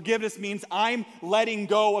 Forgiveness means I'm letting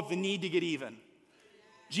go of the need to get even.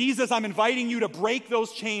 Jesus, I'm inviting you to break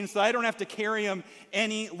those chains so I don't have to carry them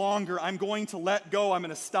any longer. I'm going to let go. I'm going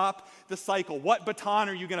to stop the cycle. What baton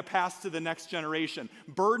are you going to pass to the next generation?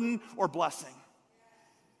 Burden or blessing?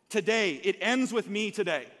 Today, it ends with me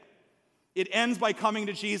today. It ends by coming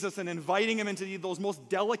to Jesus and inviting him into those most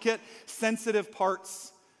delicate, sensitive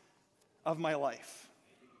parts of my life.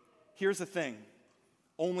 Here's the thing.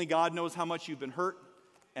 Only God knows how much you've been hurt,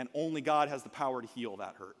 and only God has the power to heal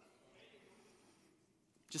that hurt.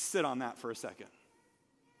 Just sit on that for a second.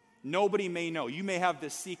 Nobody may know. You may have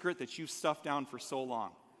this secret that you've stuffed down for so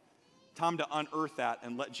long. Time to unearth that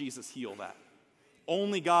and let Jesus heal that.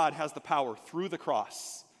 Only God has the power through the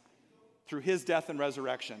cross, through his death and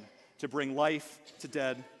resurrection, to bring life to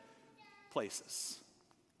dead places.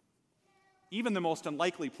 Even the most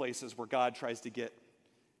unlikely places where God tries to get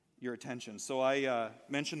your attention. So I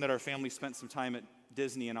mentioned that our family spent some time at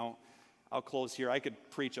Disney, and I'll close here. I could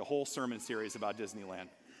preach a whole sermon series about Disneyland.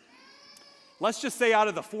 Let's just say out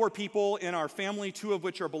of the 4 people in our family, 2 of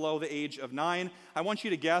which are below the age of 9, I want you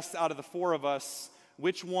to guess out of the 4 of us,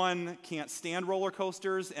 which one can't stand roller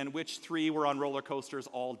coasters and which 3 were on roller coasters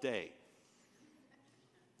all day.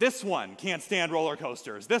 This one can't stand roller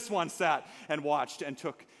coasters. This one sat and watched and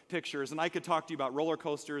took pictures. And I could talk to you about roller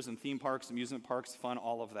coasters and theme parks, amusement parks, fun,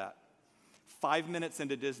 all of that. 5 minutes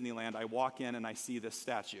into Disneyland, I walk in and I see this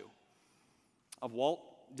statue of Walt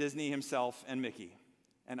Disney himself and Mickey.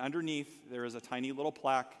 And underneath, there is a tiny little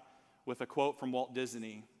plaque with a quote from Walt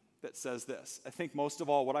Disney that says this: I think most of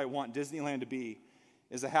all what I want Disneyland to be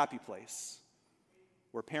is a happy place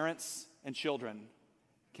where parents and children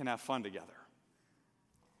can have fun together.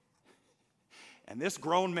 And this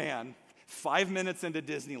grown man, 5 minutes into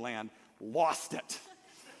Disneyland, lost it.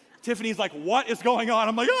 Tiffany's like, what is going on?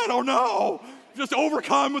 I'm like, I don't know. Just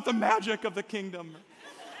overcome with the magic of the kingdom.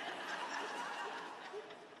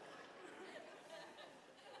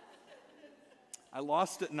 I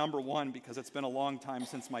lost it, number 1, because it's been a long time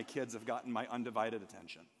since my kids have gotten my undivided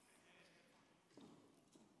attention.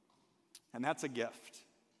 And that's a gift.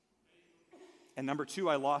 And number 2,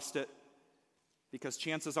 I lost it because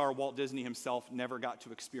chances are Walt Disney himself never got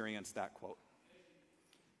to experience that quote.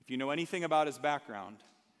 If you know anything about his background,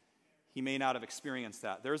 he may not have experienced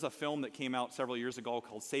that. There's a film that came out several years ago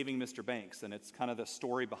called Saving Mr. Banks, and it's kind of the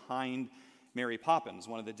story behind Mary Poppins,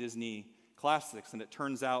 one of the Disney classics. And it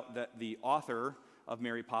turns out that the author of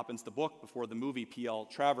Mary Poppins, the book before the movie, P.L.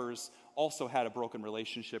 Travers, also had a broken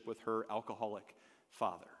relationship with her alcoholic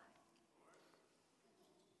father,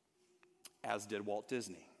 as did Walt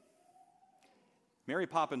Disney. Mary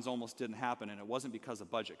Poppins almost didn't happen, and it wasn't because of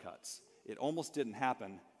budget cuts. It almost didn't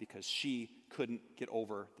happen because she couldn't get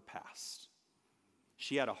over the past.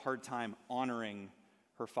 She had a hard time honoring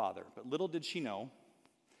her father. But little did she know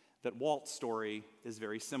that Walt's story is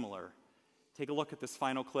very similar. Take a look at this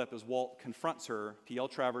final clip as Walt confronts her. P.L.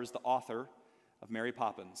 Travers, the author of Mary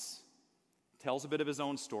Poppins, tells a bit of his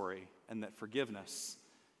own story and that forgiveness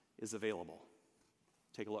is available.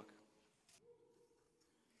 Take a look.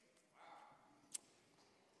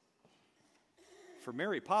 for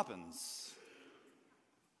Mary Poppins,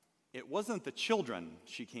 it wasn't the children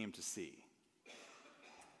she came to see.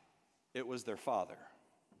 It was their father.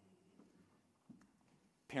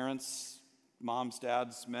 Parents, moms,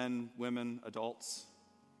 dads, men, women, adults.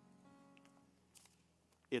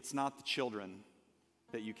 It's not the children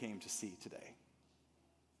that you came to see today.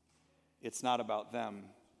 It's not about them.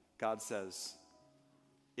 God says,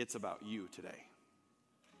 it's about you today.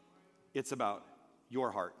 It's about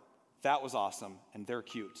your heart. That was awesome, and they're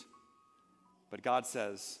cute. But God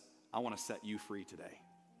says, I want to set you free today.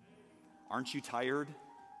 Aren't you tired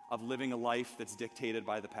of living a life that's dictated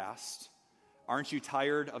by the past? Aren't you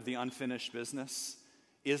tired of the unfinished business?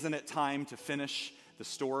 Isn't it time to finish the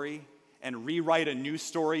story and rewrite a new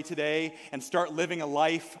story today and start living a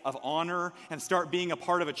life of honor and start being a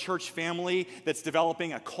part of a church family that's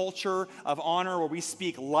developing a culture of honor where we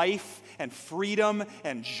speak life and freedom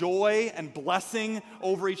and joy and blessing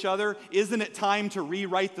over each other? Isn't it time to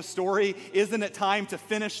rewrite the story? Isn't it time to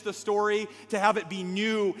finish the story, to have it be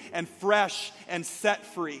new and fresh and set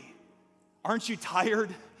free? Aren't you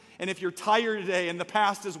tired? And if you're tired today and the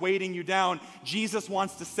past is weighting you down, Jesus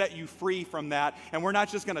wants to set you free from that. And we're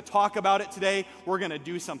not just going to talk about it today, we're going to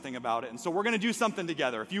do something about it. And so we're going to do something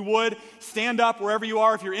together. If you would, stand up wherever you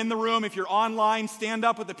are. If you're in the room, if you're online, stand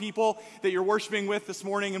up with the people that you're worshiping with this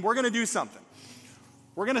morning. And we're going to do something.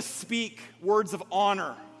 We're going to speak words of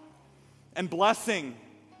honor and blessing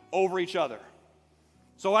over each other.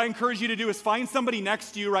 So what I encourage you to do is find somebody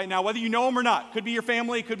next to you right now, whether you know them or not. Could be your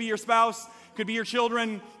family, could be your spouse, could be your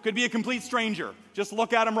children, could be a complete stranger. Just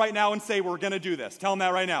look at them right now and say, we're going to do this. Tell them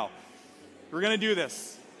that right now. We're going to do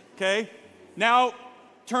this, okay? Now,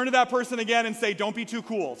 turn to that person again and say, don't be too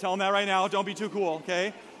cool. Tell them that right now. Don't be too cool,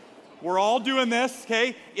 okay? We're all doing this,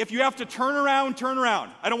 okay? If you have to turn around, turn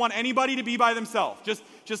around. I don't want anybody to be by themselves.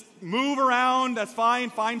 Just move around. That's fine.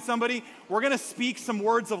 Find somebody. We're going to speak some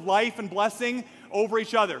words of life and blessing over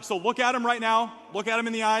each other. So look at them right now. Look at them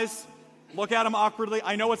in the eyes. Look at them awkwardly.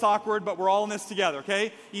 I know it's awkward, but we're all in this together,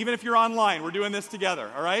 okay? Even if you're online, we're doing this together,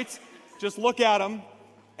 all right? Just look at them.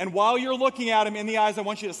 And while you're looking at them in the eyes, I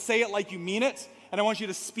want you to say it like you mean it, and I want you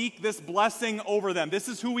to speak this blessing over them. This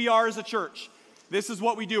is who we are as a church. This is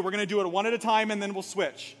what we do. We're going to do it one at a time, and then we'll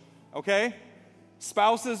switch, okay?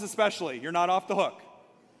 Spouses especially, you're not off the hook.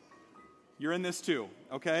 You're in this too,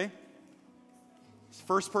 okay?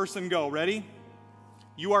 First person go. Ready?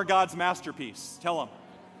 You are God's masterpiece. Tell them.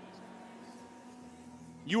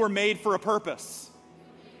 You are made for a purpose.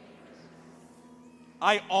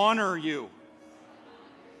 I honor you.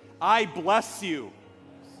 I bless you.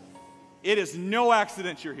 It is no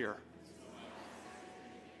accident you're here.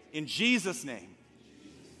 In Jesus' name,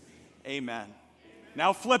 amen.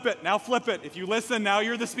 Now flip it. Now flip it. If you listen, now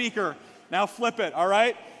you're the speaker. Now flip it, all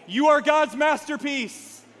right? You are God's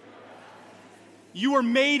masterpiece. You are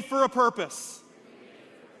made for a purpose.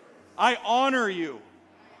 I honor you.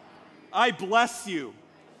 I bless you.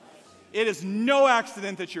 It is no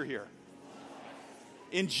accident that you're here.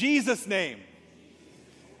 In Jesus' name,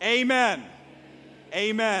 amen.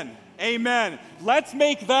 Amen. Amen. Let's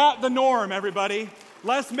make that the norm, everybody.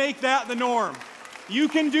 Let's make that the norm. You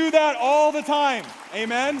can do that all the time.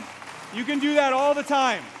 Amen. You can do that all the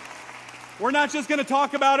time. We're not just going to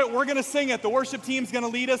talk about it, we're going to sing it. The worship team's going to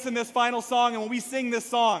lead us in this final song, and when we sing this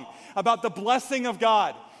song about the blessing of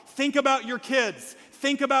God, think about your kids.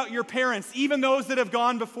 Think about your parents, even those that have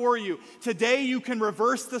gone before you. Today you can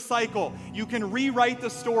reverse the cycle. You can rewrite the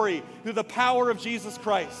story through the power of Jesus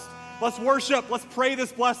Christ. Let's worship. Let's pray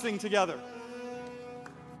this blessing together.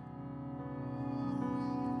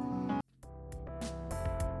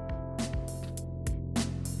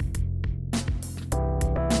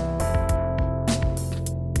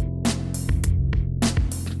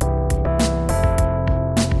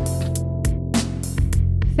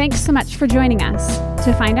 Thanks so much for joining us.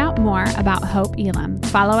 To find out more about Hope Elam,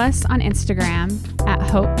 follow us on Instagram at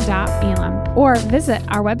hope.elam or visit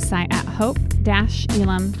our website at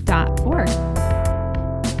hope-elam.org.